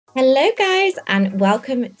Hello, guys, and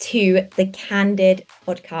welcome to the Candid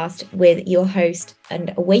podcast with your host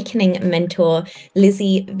and awakening mentor,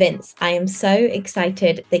 Lizzie Vince. I am so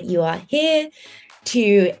excited that you are here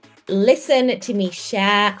to listen to me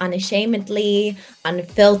share unashamedly,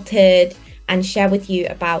 unfiltered, and share with you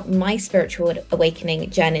about my spiritual awakening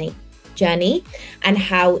journey and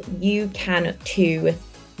how you can too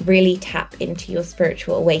really tap into your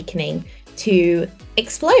spiritual awakening to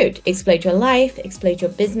explode your life, explode your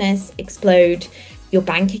business, explode your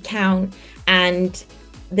bank account. And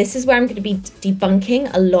this is where I'm going to be debunking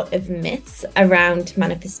a lot of myths around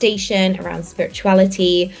manifestation, around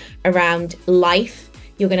spirituality, around life.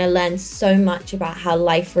 You're going to learn so much about how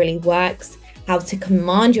life really works, how to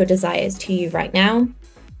command your desires to you right now.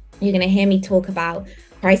 You're going to hear me talk about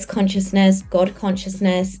Christ consciousness, God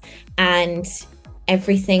consciousness, and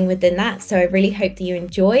everything within that. So I really hope that you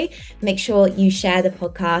enjoy. Make sure you share the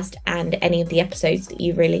podcast and any of the episodes that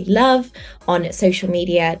you really love on social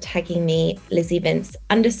media, tagging me Lizzie Vince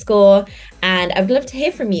 _. And I would love to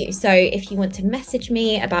hear from you. So if you want to message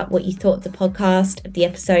me about what you thought of the podcast, of the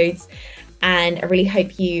episodes, and I really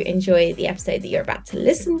hope you enjoy the episode that you're about to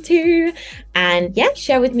listen to. And yeah,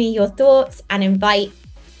 share with me your thoughts and invite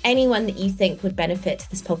anyone that you think would benefit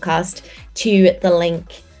this podcast to the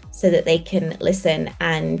link so that they can listen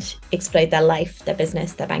and explode their life, their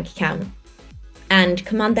business, their bank account, and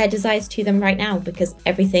command their desires to them right now, because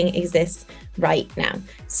everything exists right now.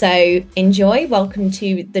 So enjoy. Welcome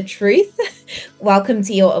to the truth. Welcome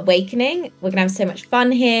to your awakening. We're gonna have so much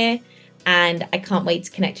fun here, and I can't wait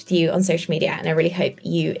to connect with you on social media, and I really hope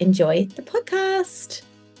you enjoy the podcast.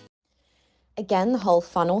 Again, the whole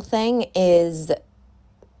funnel thing is,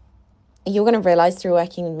 you're going to realize through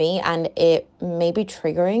working with me, and it may be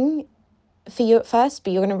triggering for you at first,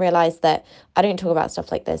 but you're going to realize that I don't talk about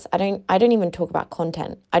stuff like this. I don't even talk about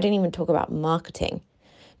content. I don't even talk about marketing,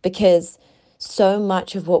 because so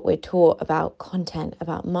much of what we're taught about content,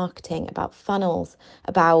 about marketing, about funnels,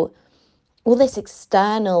 about all this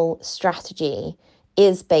external strategy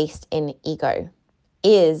is based in ego,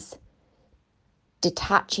 is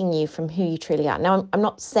detaching you from who you truly are. Now, I'm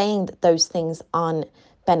not saying that those things aren't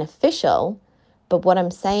beneficial, but what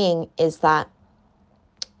I'm saying is that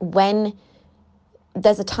when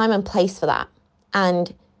there's a time and place for that,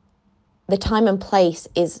 and the time and place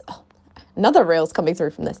is another reel's coming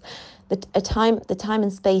through from this. The time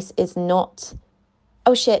and space is not,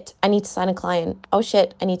 oh shit, I need to sign a client. Oh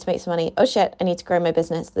shit, I need to make some money. Oh shit, I need to grow my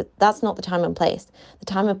business. That's not the time and place. The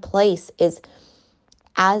time and place is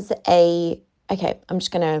okay, I'm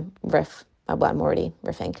just gonna riff. Well, I'm already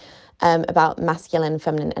riffing. About masculine and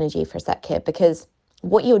feminine energy for a sec here, because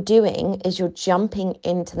what you're doing is you're jumping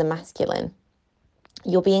into the masculine.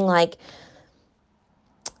 You're being like,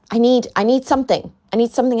 I need something. I need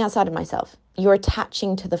something outside of myself. You're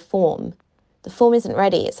attaching to the form. The form isn't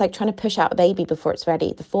ready. It's like trying to push out a baby before it's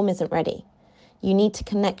ready. The form isn't ready. You need to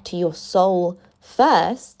connect to your soul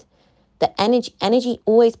first. The energy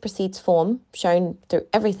always precedes form, shown through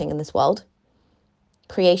everything in this world.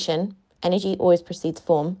 Creation, energy always precedes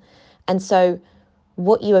form. And so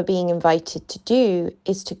what you are being invited to do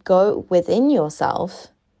is to go within yourself,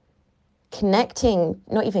 not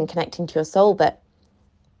even connecting to your soul, but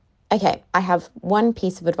okay, I have one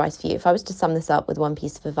piece of advice for you. If I was to sum this up with one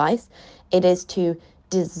piece of advice, it is to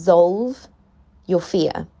dissolve your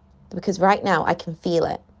fear, because right now I can feel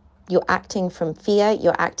it. You're acting from fear,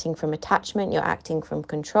 you're acting from attachment, you're acting from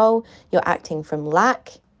control, you're acting from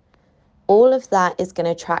lack. All of that is going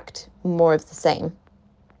to attract more of the same,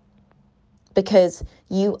 because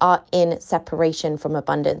you are in separation from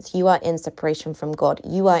abundance. You are in separation from God.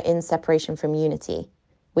 You are in separation from unity,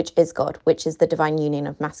 which is God, which is the divine union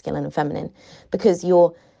of masculine and feminine, because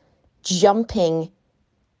you're jumping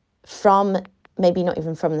from, maybe not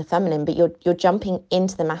even from the feminine, but you're jumping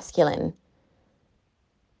into the masculine.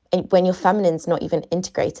 And when your feminine's not even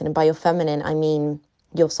integrated, and by your feminine, I mean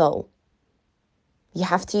your soul. You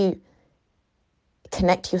have to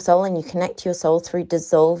connect to your soul, and you connect to your soul through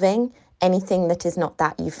dissolving anything that is not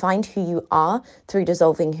that. You find who you are through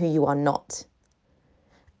dissolving who you are not.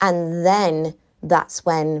 And then that's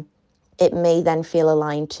when it may then feel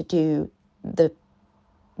aligned to do the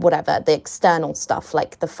external stuff,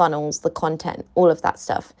 like the funnels, the content, all of that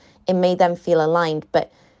stuff. It may then feel aligned.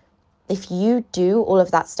 But if you do all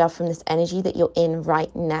of that stuff from this energy that you're in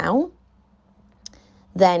right now,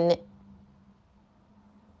 then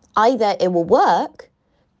either it will work,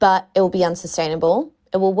 but it will be unsustainable.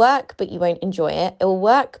 It will work, but you won't enjoy it. It will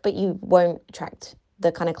work, but you won't attract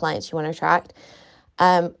the kind of clients you want to attract.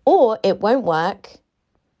 Or it won't work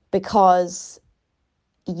because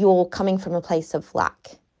you're coming from a place of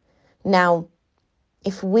lack. Now,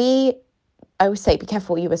 I always say, be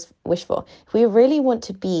careful what you wish for. If we really want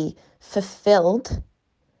to be fulfilled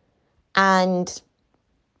and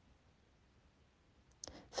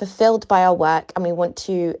fulfilled by our work, and we want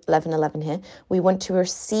to, 11 here, we want to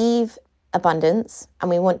receive abundance, and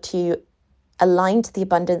we want to align to the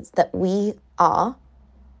abundance that we are.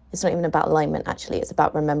 It's not even about alignment, actually. It's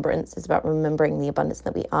about remembrance. It's about remembering the abundance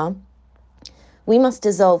that we are. We must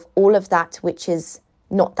dissolve all of that which is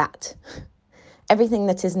not that. Everything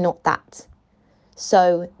that is not that.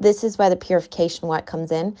 So this is where the purification work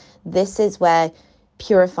comes in. This is where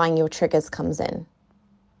purifying your triggers comes in.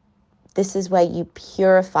 This is where you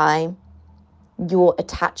purify your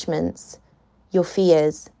attachments, your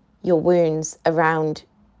fears, your wounds around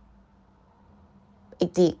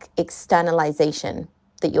the externalization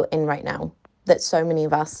that you're in right now, that so many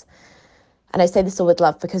of us, and I say this all with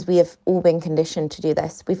love because we have all been conditioned to do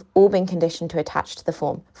this. We've all been conditioned to attach to the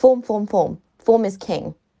form. Form, form, form. Form is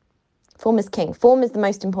king. Form is king. Form is the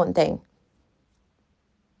most important thing.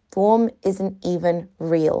 Form isn't even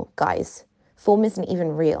real, guys. Form isn't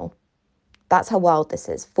even real. That's how wild this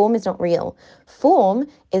is. Form is not real. Form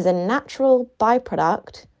is a natural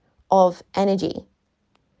byproduct of energy.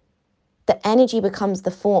 The energy becomes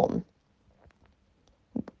the form.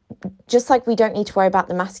 Just like we don't need to worry about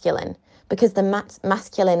the masculine, because the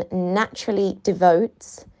masculine naturally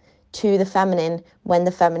devotes to the feminine when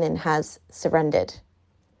the feminine has surrendered.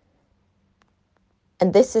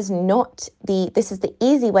 And this is the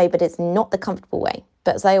easy way, but it's not the comfortable way.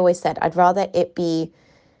 But as I always said, I'd rather be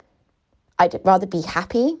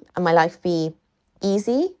happy and my life be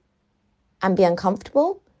easy and be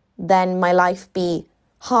uncomfortable than my life be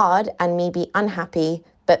hard and me be unhappy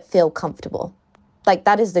but feel comfortable. Like,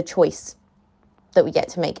 that is the choice that we get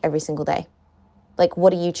to make every single day. Like,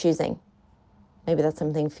 what are you choosing? Maybe that's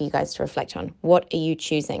something for you guys to reflect on. What are you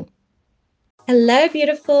choosing? Hello,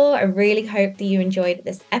 beautiful. I really hope that you enjoyed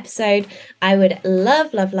this episode. I would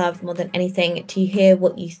love, love, love more than anything to hear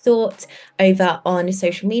what you thought over on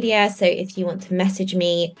social media. So if you want to message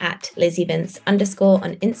me at LizzieVince_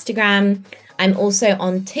 on Instagram. I'm also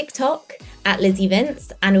on TikTok at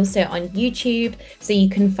LizzieVince and also on YouTube. So you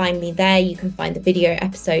can find me there. You can find the video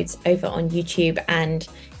episodes over on YouTube, and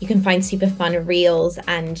you can find super fun reels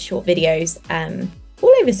and short videos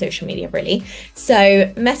all over social media, really.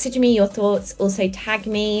 So message me your thoughts, also tag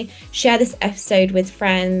me, share this episode with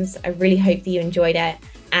friends. I really hope that you enjoyed it,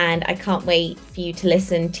 and I can't wait for you to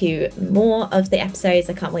listen to more of the episodes.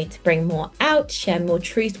 I can't wait to bring more out, share more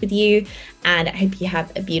truth with you, and I hope you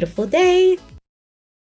have a beautiful day.